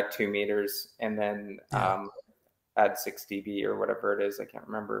measure at 2 meters and then add 6 dB or whatever it is. I can't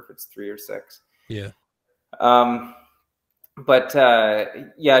remember if it's 3 or 6. Yeah. Yeah,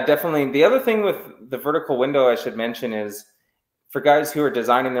 definitely. The other thing with the vertical window I should mention is for guys who are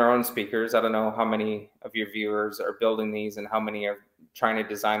designing their own speakers, I don't know how many of your viewers are building these and how many are trying to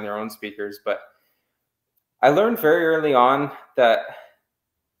design their own speakers, but I learned very early on that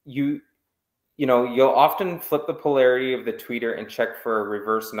you'll often flip the polarity of the tweeter and check for a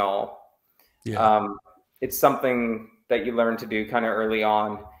reverse null. Yeah. It's something that you learn to do kind of early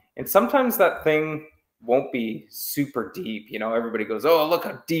on. And sometimes that thing won't be super deep. Everybody goes, oh, look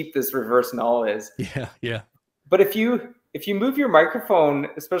how deep this reverse null is. Yeah. Yeah. But if you move your microphone,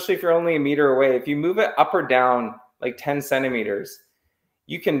 especially if you're only a meter away, if you move it up or down like 10 centimeters,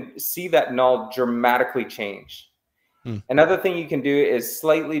 you can see that null dramatically change. Another thing you can do is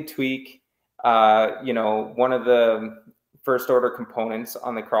slightly tweak, one of the first order components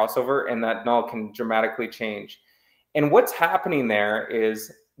on the crossover, and that null can dramatically change. And what's happening there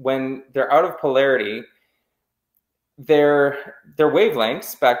is when they're out of polarity, their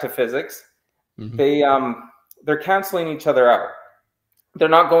wavelengths, back to physics, they're canceling each other out. They're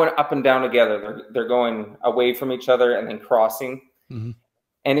not going up and down together. They're going away from each other and then crossing.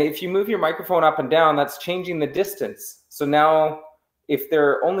 And if you move your microphone up and down, that's changing the distance. So now if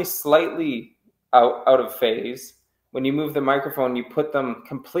they're only slightly out of phase, when you move the microphone, you put them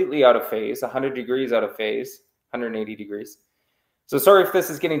completely out of phase, 100 degrees out of phase, 180 degrees. So sorry if this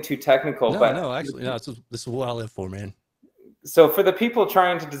is getting too technical. No, actually, this is what I live for, man. So for the people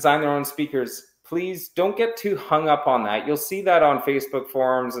trying to design their own speakers, please don't get too hung up on that. You'll see that on Facebook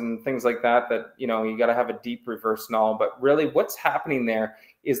forums and things like that, you got to have a deep reverse null. But really what's happening there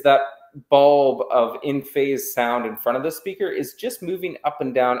is that bulb of in-phase sound in front of the speaker is just moving up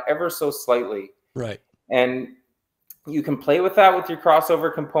and down ever so slightly. Right. And you can play with that with your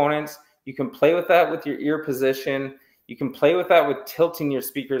crossover components. You can play with that with your ear position. You can play with that with tilting your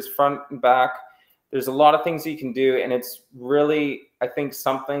speakers front and back. There's a lot of things you can do. And it's really, I think,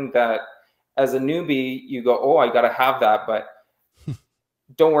 something that as a newbie, you go, oh, I got to have that, but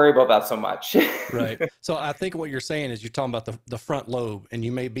don't worry about that so much. Right. So I think what you're saying is you're talking about the front lobe, and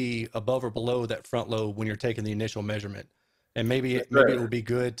you may be above or below that front lobe when you're taking the initial measurement. And maybe it would be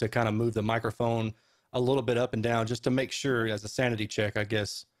good to kind of move the microphone a little bit up and down just to make sure, as a sanity check, I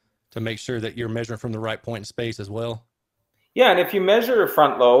guess, to make sure that you're measuring from the right point in space as well. Yeah, and if you measure a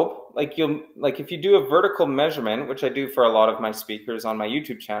front lobe, like if you do a vertical measurement, which I do for a lot of my speakers on my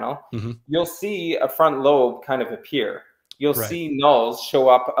YouTube channel, you'll see a front lobe kind of appear. You'll see nulls show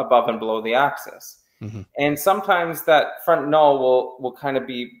up above and below the axis. And sometimes that front null will kind of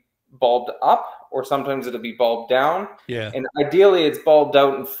be bulbed up, or sometimes it'll be bulbed down. Yeah. And ideally it's bulbed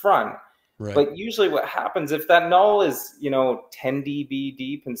out in front. Right. But usually what happens if that null is, 10 dB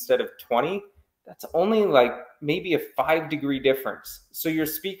deep instead of 20, that's only like maybe a 5-degree difference. So your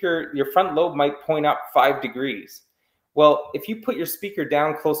speaker, your front lobe might point up 5 degrees. Well, if you put your speaker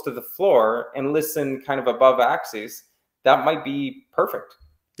down close to the floor and listen kind of above axis, that might be perfect.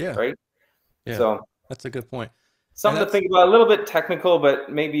 Yeah. Right. Yeah. So that's a good point. Something to think about, a little bit technical,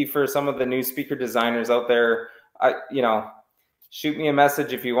 but maybe for some of the new speaker designers out there, shoot me a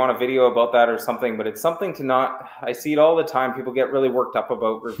message if you want a video about that or something, but it's something to not, I see it all the time. People get really worked up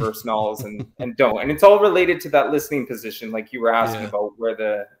about reverse nulls and don't. And it's all related to that listening position, like you were asking about where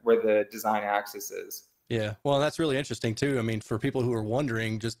the design axis is. Yeah. Well, that's really interesting too. I mean, for people who are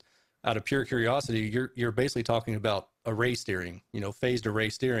wondering, just out of pure curiosity, you're basically talking about array steering, phased array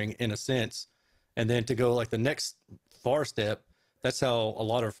steering in a sense. And then to go like the next far step, that's how a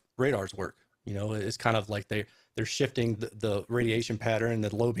lot of radars work. You know, it's kind of like they're shifting the radiation pattern,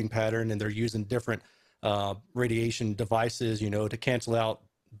 the lobing pattern, and they're using different radiation devices, you know, to cancel out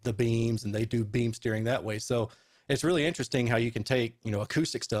the beams, and they do beam steering that way. So it's really interesting how you can take, you know,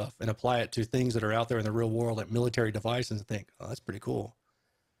 acoustic stuff and apply it to things that are out there in the real world, like military devices, and think, oh, that's pretty cool.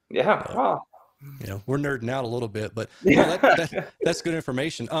 Yeah. So, Wow. you know, we're nerding out a little bit, but no, Yeah. that's good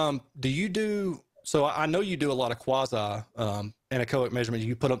information. Do you do, so I know you do a lot of quasi anechoic measurement.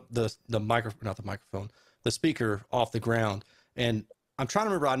 You put up the micro, not the microphone, the speaker off the ground. And I'm trying to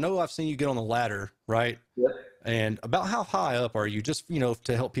remember, I know I've seen you get on the ladder, right? Yep. And about how high up are you, just, you know,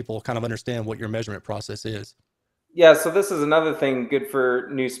 to help people kind of understand what your measurement process is? Yeah, so this is another thing good for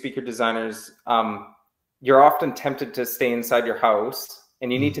new speaker designers. You're often tempted to stay inside your house,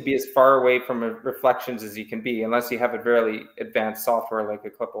 and you need to be as far away from reflections as you can be, unless you have a very advanced software like a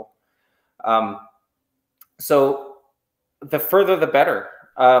Clipple. So the further, the better.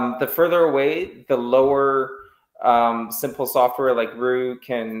 The further away, the lower simple software like Rue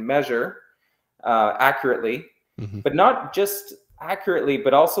can measure accurately, but not just accurately,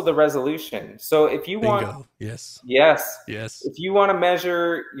 but also the resolution. So if you Bingo. want, Yes. yes, if you want to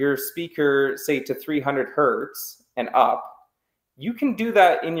measure your speaker, say to 300 hertz and up, you can do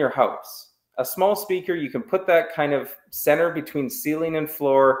that in your house. A small speaker, you can put that kind of center between ceiling and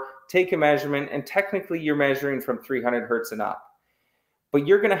floor, take a measurement, and technically you're measuring from 300 hertz and up. But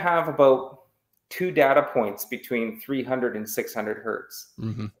you're going to have about 2 data points between 300 and 600 hertz.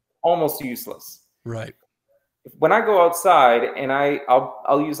 Almost useless. Right. When I go outside and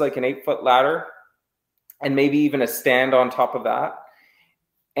I'll use like an 8-foot ladder and maybe even a stand on top of that,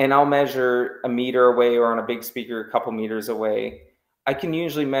 and I'll measure a meter away, or on a big speaker a couple meters away, I can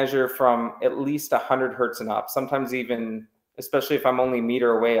usually measure from at least 100 hertz and up. Sometimes even, especially if I'm only a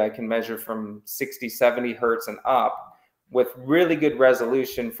meter away, I can measure from 60, 70 hertz and up with really good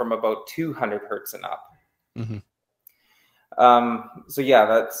resolution from about 200 hertz and up. So yeah,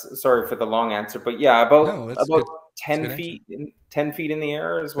 that's, sorry for the long answer, but yeah, about 10 feet, 10 feet in the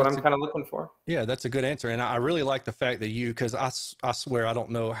air is what I'm kind of looking for. Yeah, that's a good answer. And I really like the fact that because I swear, I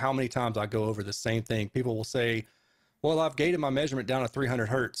don't know how many times I go over the same thing. People will say, well, I've gated my measurement down to 300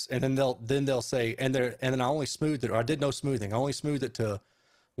 hertz. And then they'll say, and then I only smoothed it, or I did no smoothing. I only smoothed it to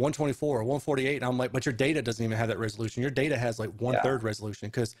 124 or 148. And I'm like, but your data doesn't even have that resolution. Your data has like 1/3 resolution.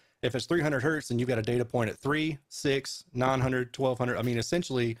 Because if it's 300 hertz and you've got a data point at 3, 6, 900, 1200, I mean,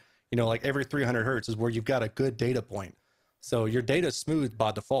 essentially, you know, like every 300 hertz is where you've got a good data point. So your data is smooth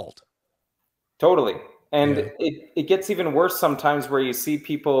by default. Totally. And it gets even worse sometimes, where you see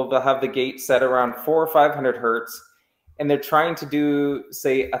people that have the gate set around 400 or 500 hertz, and they're trying to do,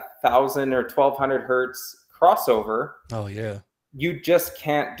 say, 1,000 or 1,200 hertz crossover. Oh yeah. You just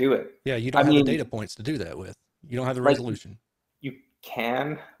can't do it. Yeah, you don't have the data points to do that with. You don't have the resolution. You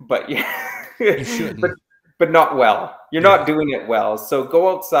can, but you shouldn't. but not well. You're not doing it well. So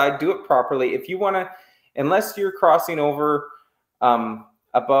go outside, do it properly. If you want to, unless you're crossing over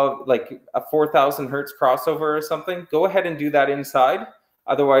above like a 4,000 hertz crossover or something, go ahead and do that inside.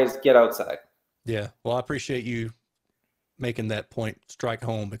 Otherwise, get outside. Yeah. Well, I appreciate you making that point strike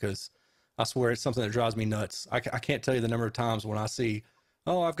home, because I swear it's something that drives me nuts. I can't tell you the number of times when I see,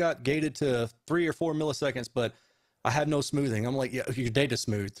 oh, I've got gated to 3 or 4 milliseconds, but I have no smoothing. I'm like, yeah, your data's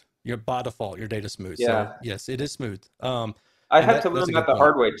smooth. You're by default, your data's smooth. Yeah. So yes, it is smooth. I had to learn that the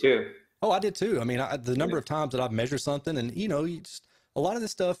hard way too. Oh, I did too. I mean, the number of times that I've measured something, and you know, a lot of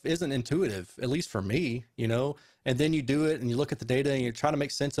this stuff isn't intuitive, at least for me, you know, and then you do it and you look at the data and you try to make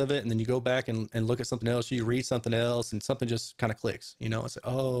sense of it. And then you go back and look at something else, you read something else, and something just kind of clicks, you know, it's like,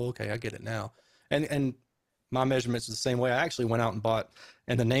 oh, okay, I get it now. And my measurements are the same way. I actually went out and bought,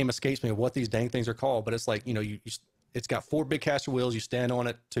 and the name escapes me of what these dang things are called, but it's like, you know, it's got 4 big caster wheels. You stand on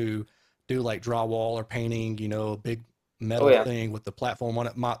it to do like drywall or painting, you know, a big metal thing with the platform on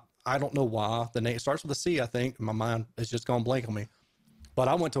it. I don't know why the name starts with a C. I think my mind has just gone blank on me. But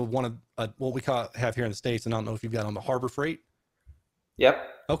I went to one of what we have here in the States, and I don't know if you've got them, the Harbor Freight. Yep.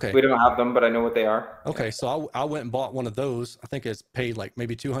 Okay. We don't have them, but I know what they are. Okay, so I went and bought one of those. I think it's paid like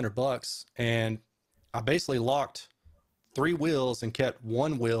maybe $200, and I basically locked 3 wheels and kept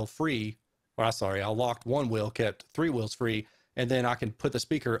 1 wheel free. Or I locked 1 wheel, kept 3 wheels free, and then I can put the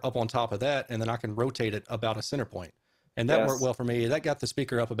speaker up on top of that, and then I can rotate it about a center point. And that worked well for me. That got the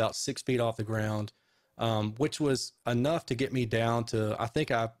speaker up about 6 feet off the ground, which was enough to get me down to, I think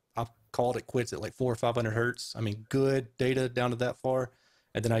I called it quits at like 400 or 500 hertz. I mean, good data down to that far.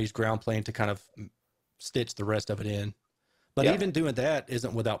 And then I used ground plane to kind of stitch the rest of it in. But even doing that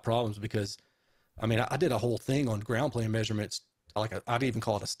isn't without problems, because I mean, I did a whole thing on ground plane measurements. I'd even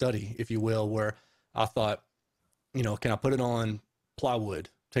call it a study, if you will, where I thought, you know, can I put it on plywood?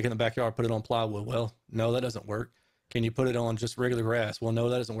 Take it in the backyard, put it on plywood. Well, no, that doesn't work. Can you put it on just regular grass? Well, no,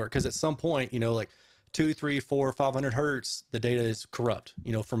 that doesn't work. Because at some point, you know, like 2, 3, 4, 500 hertz, the data is corrupt,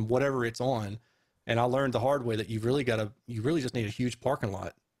 you know, from whatever it's on. And I learned the hard way that you really just need a huge parking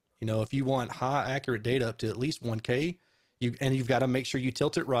lot. You know, if you want high accurate data up to at least 1K, you've got to make sure you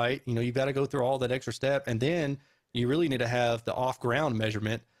tilt it right. You know, you've got to go through all that extra step. And then you really need to have the off ground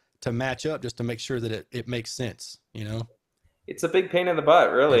measurement to match up just to make sure that it makes sense, you know? It's a big pain in the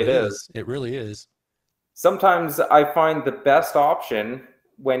butt, really. It is. It really is. Sometimes I find the best option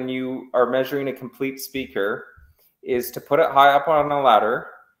when you are measuring a complete speaker is to put it high up on a ladder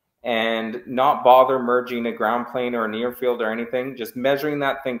and not bother merging a ground plane or a near field or anything, just measuring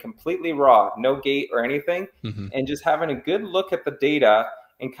that thing completely raw, no gate or anything, and just having a good look at the data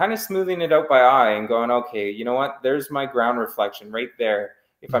and kind of smoothing it out by eye and going, okay, you know what, there's my ground reflection right there.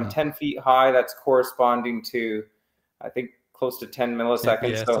 If I'm 10 feet high, that's corresponding to, I think, close to 10 milliseconds.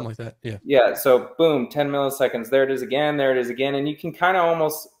 Yeah, so, something like that. Yeah. Yeah. So boom, 10 milliseconds. There it is again. There it is again. And you can kind of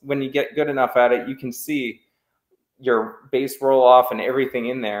almost, when you get good enough at it, you can see your base roll off and everything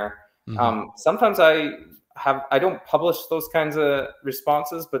in there. Sometimes I don't publish those kinds of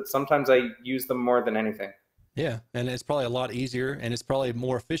responses, but sometimes I use them more than anything. Yeah. And it's probably a lot easier and it's probably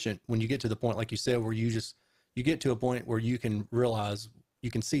more efficient when you get to the point, like you said, where you get to a point where you can realize you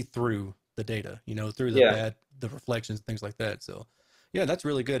can see through the data, you know, through the the reflections and things like that. So yeah, that's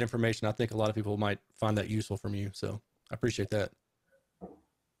really good information. I think a lot of people might find that useful from you. So I appreciate that.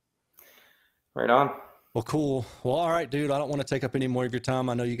 Right on. Well, cool. Well, all right, dude, I don't want to take up any more of your time.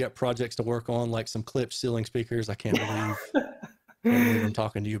 I know you got projects to work on, like some clip ceiling speakers. I can't believe I'm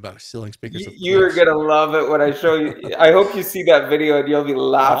talking to you about ceiling speakers. You're going to love it when I show you. I hope you see that video and you'll be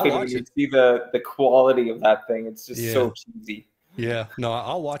laughing when you see the quality of that thing. It's just so cheesy. Yeah, no,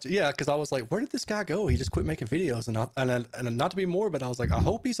 I'll watch it. Yeah, because I was like, where did this guy go? He just quit making videos, and not to be more, but I was like, I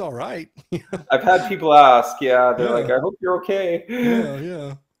hope he's all right. I've had people ask, they're like, I hope you're okay.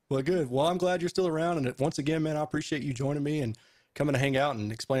 Yeah. Well, good. Well, I'm glad you're still around, and once again, man, I appreciate you joining me and coming to hang out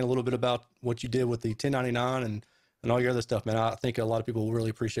and explain a little bit about what you did with the 1099 and all your other stuff, man. I think a lot of people will really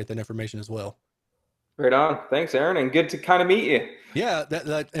appreciate that information as well. Right on. Thanks, Aaron, and good to kind of meet you. Yeah,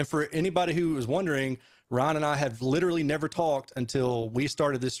 and for anybody who was wondering, Ryan and I have literally never talked until we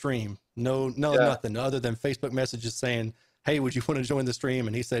started this stream. No, nothing other than Facebook messages saying, hey, would you want to join the stream?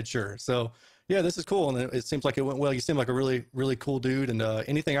 And he said, sure. So yeah, this is cool. And it seems like it went well. You seem like a really, really cool dude. And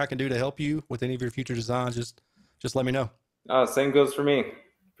anything I can do to help you with any of your future designs, just let me know. Same goes for me.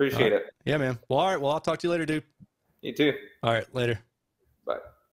 Appreciate it. Yeah, man. Well, all right. Well, I'll talk to you later, dude. You too. All right. Later. Bye.